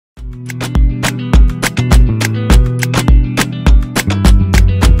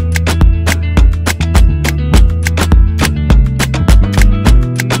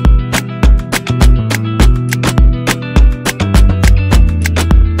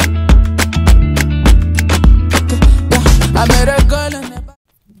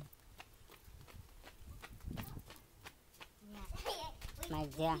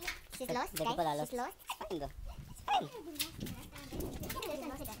lost, The people are lost. She's lost. It's fine though. It's fine.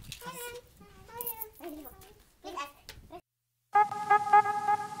 Please ask.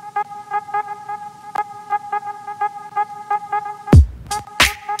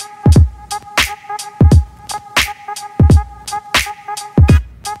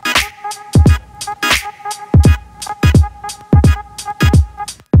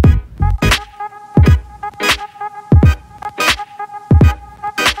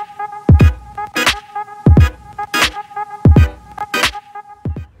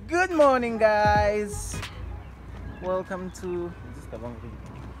 Good morning, guys. Welcome to this Kabang Ring.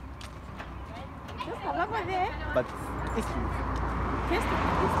 But it's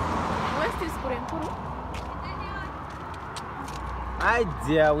hi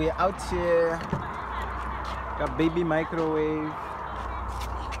dear, we're out here. Got baby microwave.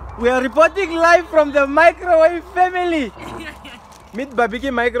 We are reporting live from the microwave family. Meet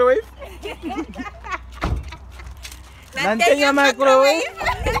barbecue microwave. Nantenya microwave.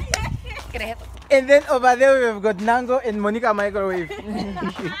 And then over there we've got Nango and Monica microwave.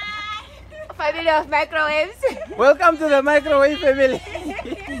 Family of microwaves. Welcome to the microwave family.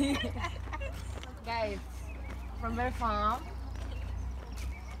 Guys, from their farm.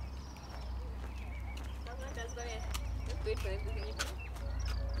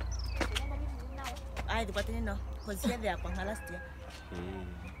 I the button no, because here they are from last year.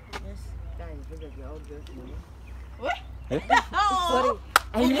 Yes. What? Sorry.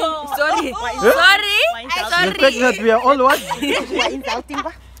 I know. Sorry. Huh? Sorry. The fact that we are all what? Insulting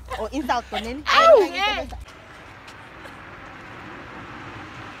ba? Or insult ko nini?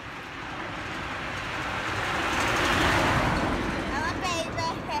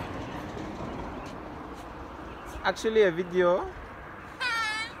 Actually a video.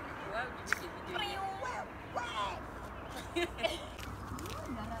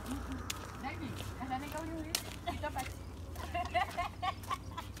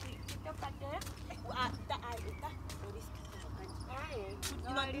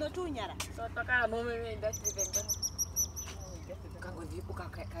 No tunyara. So toka mo me industry vendor. Kagozi ko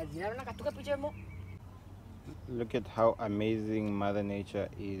kakazina na katuka picha mo. Look at how amazing Mother Nature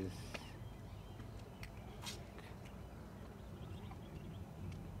is.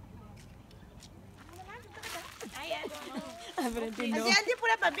 Andi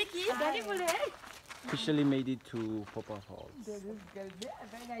pula babiki. Dari boleh. Officially made it to Papa Falls. This girl there.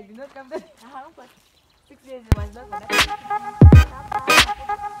 I did not come there. How much? 6 days was not.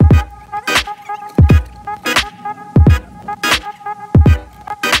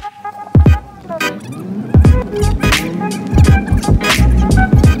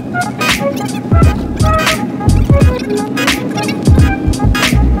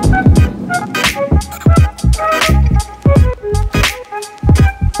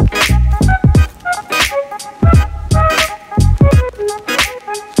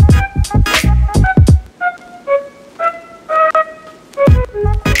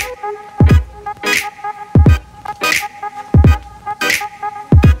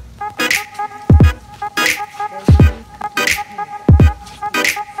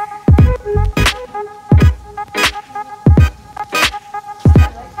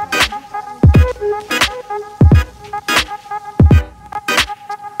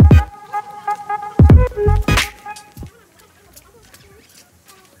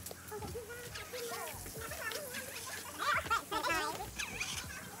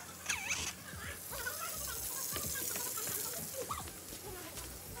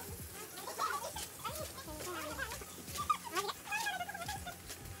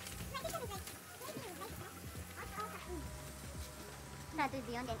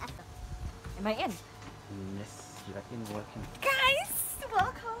 Am I in? Yes, you're in working. Guys,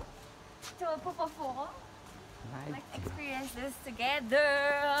 welcome to Papa Fall. Nice. Let's experience this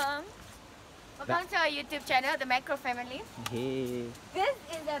together. Welcome to our YouTube channel, The Macro Family. Hey. This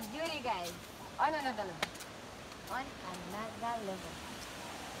is a beauty, guys. On another level. On another level.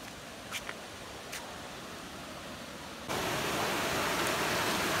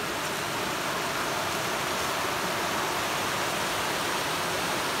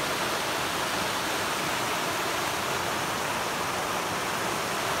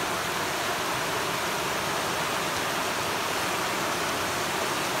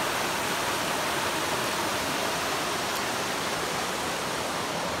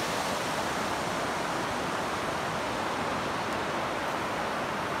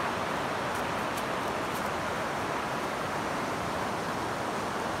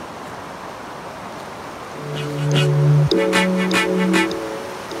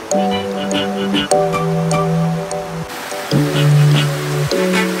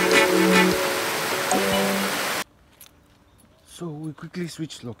 quickly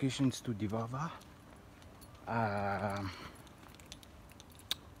switch locations to Divava.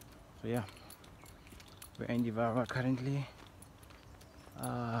 So yeah, we're in Divava currently.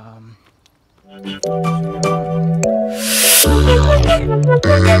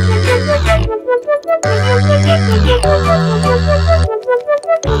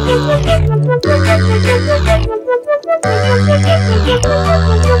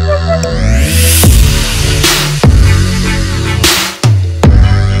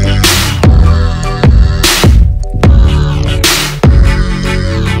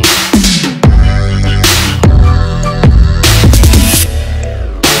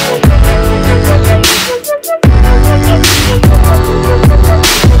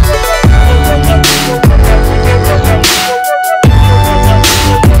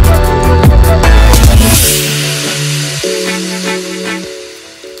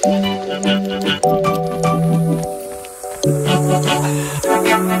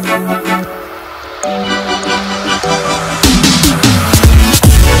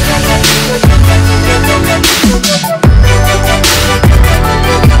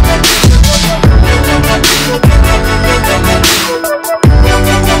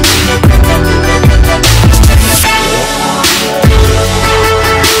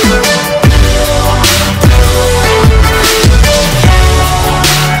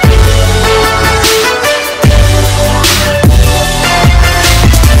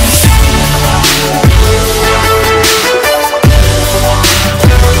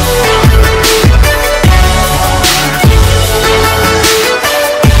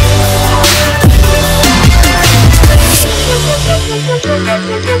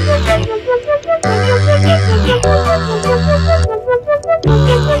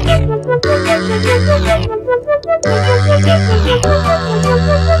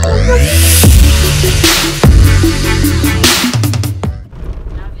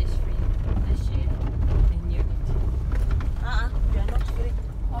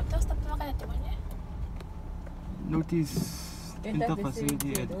 Notice enter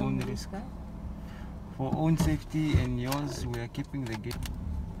facility at own risk. For own safety and yours, we are keeping the gate.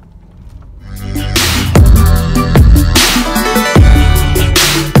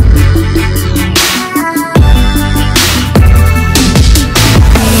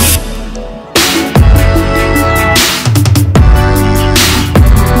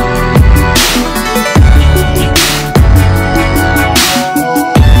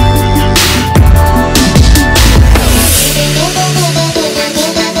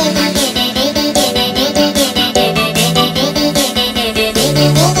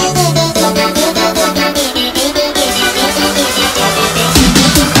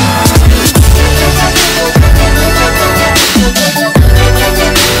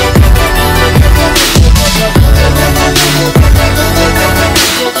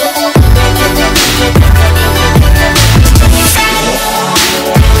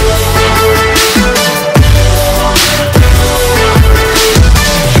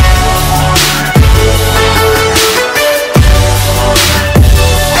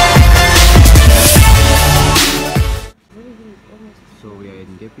 So we are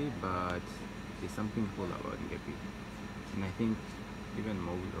in Ngepi, but there's something cool about Ngepi, and I think even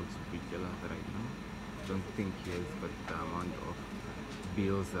more vlogs will be jealous right now. Don't think he has got the amount of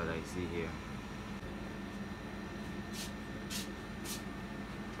bills that I see here.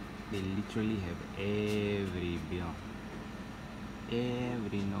 They literally have every bill,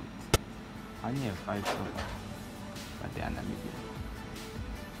 every note. I only have 5 so far, but they are Namibian.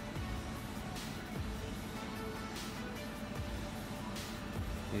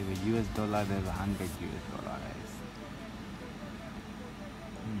 They have a US dollar, there's $100 guys.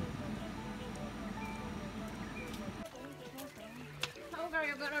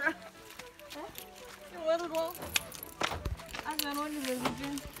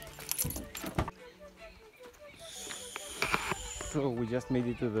 So we just made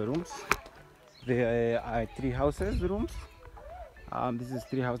it to the rooms. There are 3 houses rooms. This is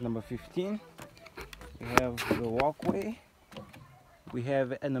 3 house number 15. We have the walkway. We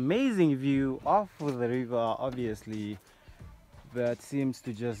have an amazing view of the river, obviously, that seems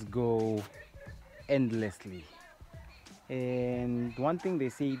to just go endlessly. And one thing they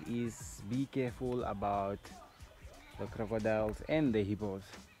said is be careful about the crocodiles and the hippos.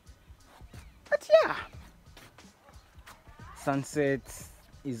 But yeah, sunset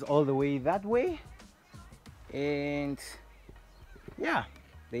is all the way that way, and yeah,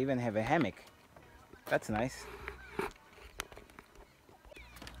 they even have a hammock. That's nice.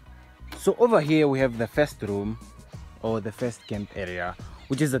 So over here we have the first room, or the first camp area,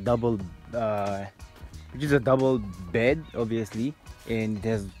 which is a double bed, obviously. and it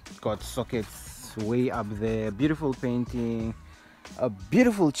has got sockets way up there. Beautiful painting, a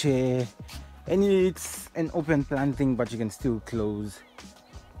beautiful chair, and it's an open plan thing, but you can still close.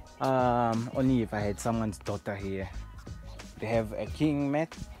 Only if I had someone's daughter here. They have a king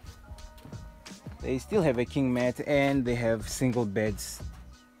mat. They still have a king mat, and they have single beds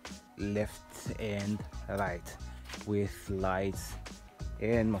left and right with lights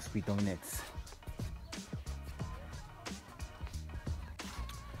and mosquito nets.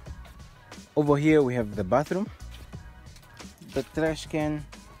 Over here we have the bathroom, the trash can,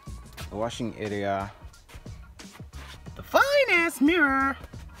 the washing area, the finest mirror,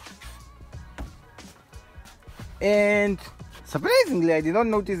 and surprisingly I did not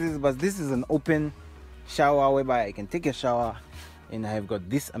notice this, but this is an open shower whereby I can take a shower, and I've got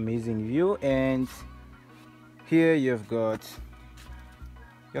this amazing view. And here you've got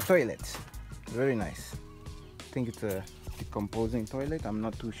your toilet, very nice. I think it's a decomposing toilet, I'm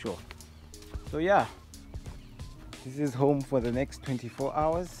not too sure. So yeah, this is home for the next 24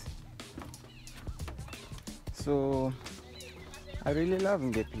 hours. So I really love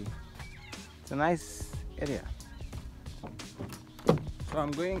Ngepi. It's a nice area. So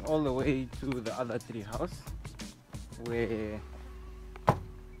I'm going all the way to the other tree house where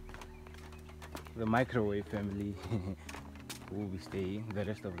the microwave family will be staying, the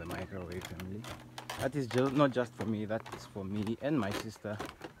rest of the microwave family. That is not just for me, that is for me and my sister.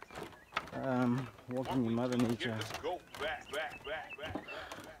 Walking in Mother Nature.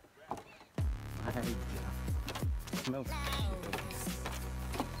 Smells.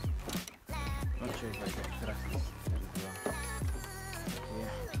 Not sure if I can trust this.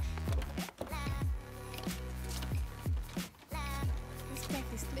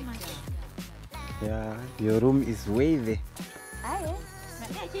 Yeah, your room is way there.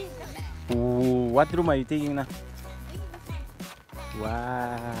 Ooh, what room are you taking now?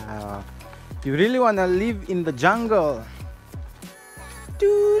 Wow, you really want to live in the jungle.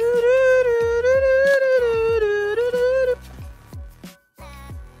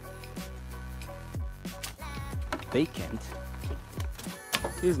 Vacant.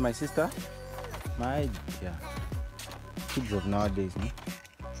 This is my sister. My dear. Kids of nowadays, no?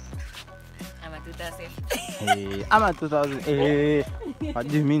 I'm a 2000. Hey, I'm a 2000. Hey, what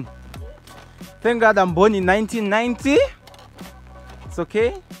do you mean? Thank God I'm born in 1990. It's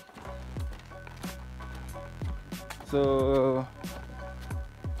okay. So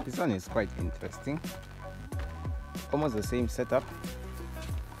this one is quite interesting. Almost the same setup.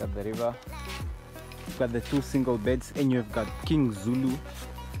 Got the river. You've got the two single beds, and you've got King Zulu,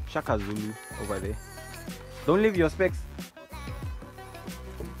 Shaka Zulu over there. Don't leave your specs.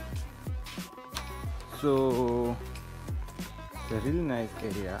 So it's a really nice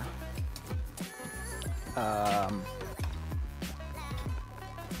area.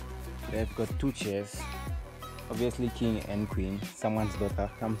 They've got two chairs, obviously king and queen. Someone's daughter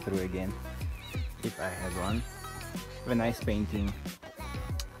come through again if I had one. Have a nice painting,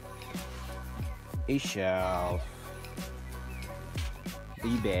 a shelf,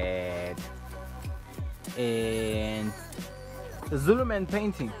 the bed, and the Zuluman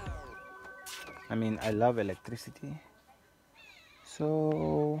painting. I mean, I love electricity,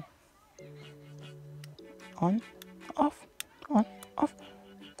 so on, off,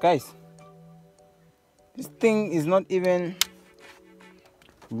 guys. This thing is not even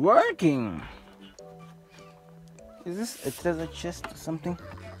working. Is this a treasure chest or something?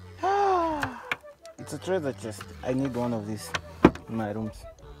 It's a treasure chest. I need one of these in my rooms,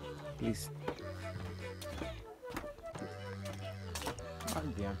 please. Oh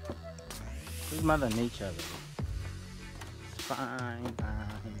dear. This is Mother Nature though. It's fine.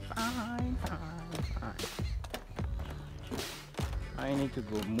 I need to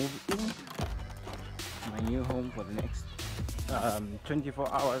go move in my new home for the next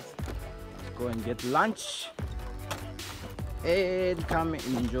 24 hours. Go and get lunch and come and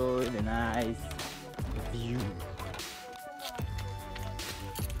enjoy the nice view.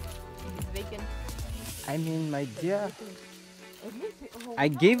 It's vacant. I mean, my dear, I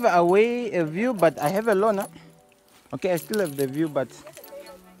gave away a view, but I have a loan. Huh? Okay, I still have the view, but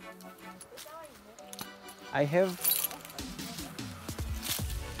I have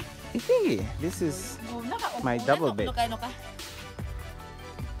a thingy. This is my double bed.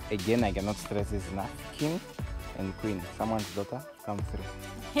 Again, I cannot stress this enough. King and queen, someone's daughter, come through.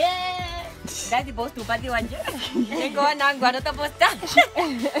 Dati boss tu pati wanja. Ego nang gua nota posta.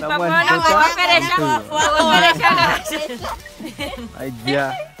 Someone's daughter, come through.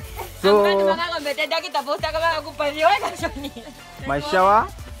 Idea. So my shower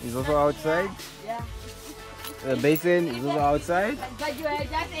is also outside. Yeah. The basin is also outside. But you are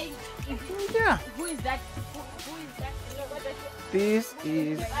just saying, Yeah. who is that? Who is that? You know what that This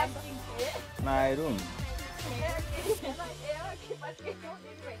is is? Asking, my room.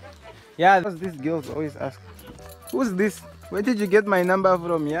 Yeah, because these girls always ask, who's this? Where did you get my number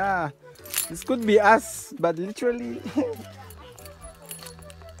from? Yeah, this could be us, but literally,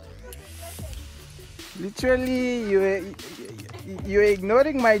 literally, you're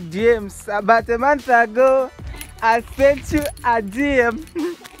ignoring my DMs. About a month ago, I sent you a DM,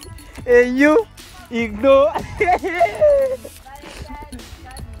 and you ignore.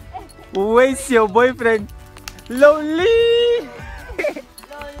 Where's your boyfriend? Lonely.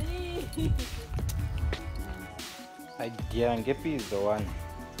 Lonely. Yeah, Ngepi is the one.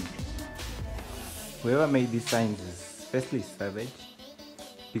 Whoever made these signs is firstly savage,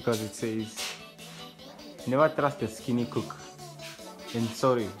 because it says never trust a skinny cook. And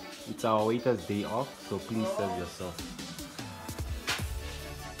sorry, it's our waiter's day off, so please serve yourself.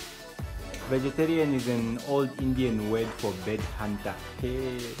 Vegetarian is an old Indian word for bed hunter.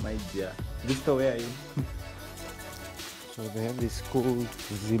 Hey, my dear. Victor, where are you? So they have this cool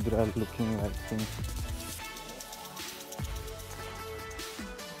zebra looking like thing.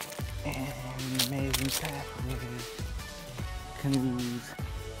 And amazing pathways, canoes.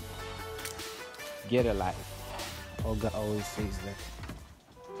 Get a life. Olga always says that.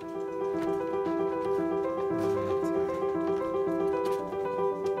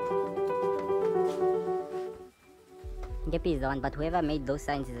 Ngepi is the one, but whoever made those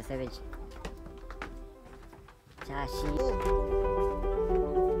signs is a savage. Chashi.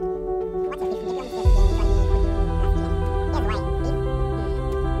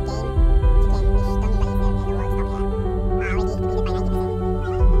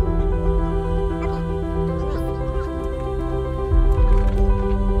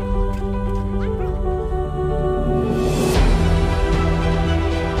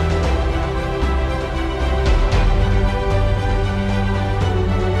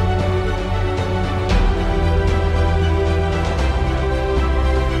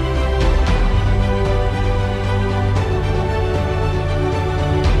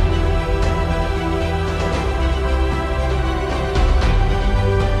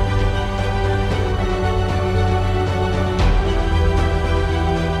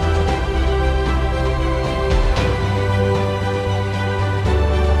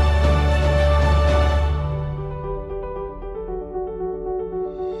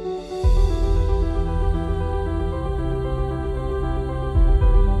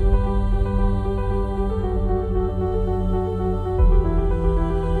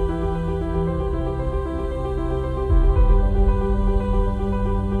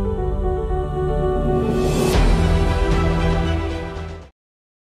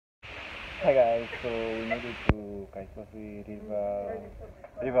 Hi guys, so we made it to Kaiswasi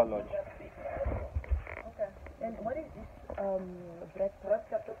River Lodge. Okay. And what is this bread? Bread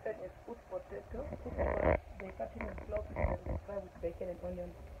cartoon is put potato. They cut it in slopes and they fry with bacon and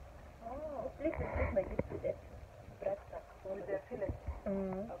onions. Oh, please make it with that bread stuff with the fillet.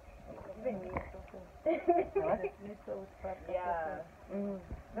 Even me also. Schnitzel with bread. Yeah.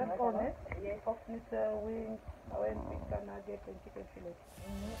 That's all, eh? Yes. Pork schnitzel, wings, and pizza nuggets and chicken fillet.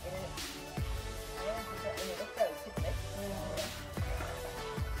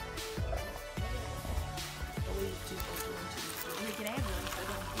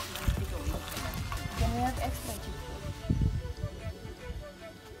 Can we have extra cheese?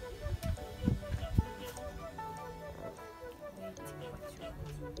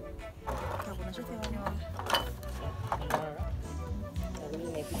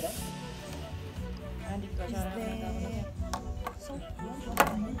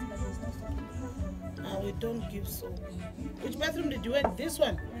 We don't give soap. Which bathroom did you wear? This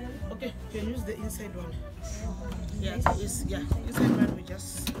one? Okay, you can use the inside one. Yeah, inside one we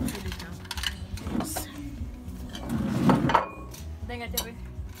just fill it now. Yes.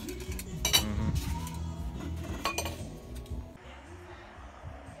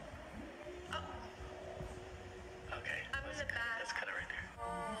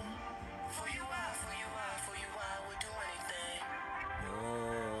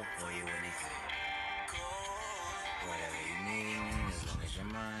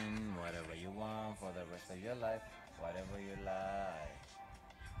 Whatever you want for the rest of your life, whatever you like,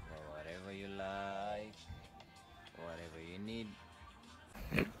 whatever you like, whatever you need.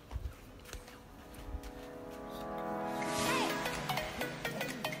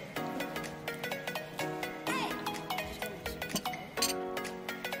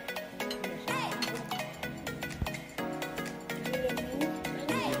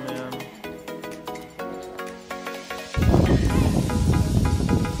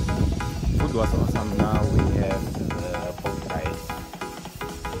 was awesome. Now we have the boat ride.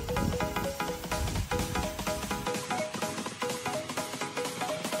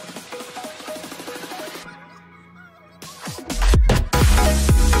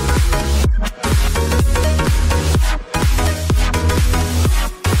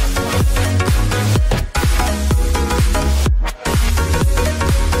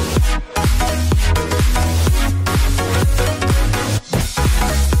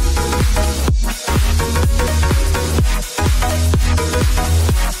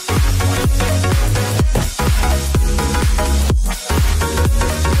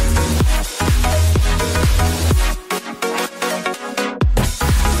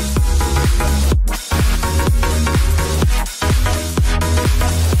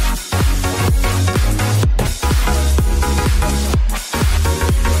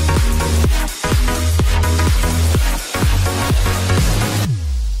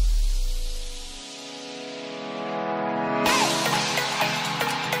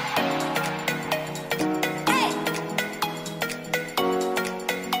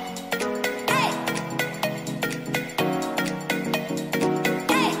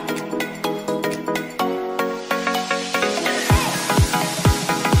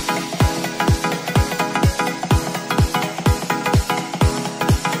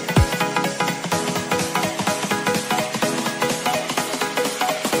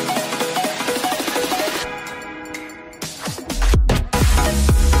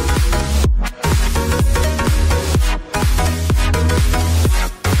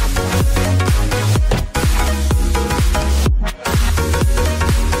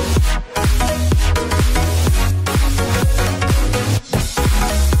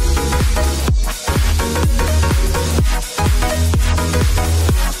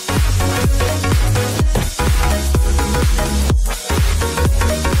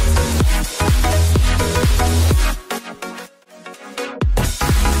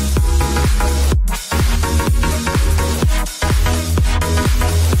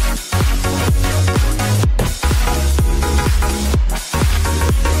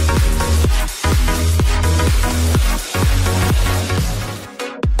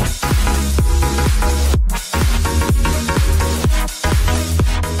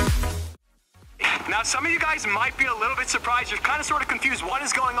 Now, some of you guys might be a little bit surprised. You're kind of sort of confused. What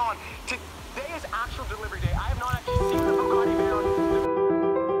is going on?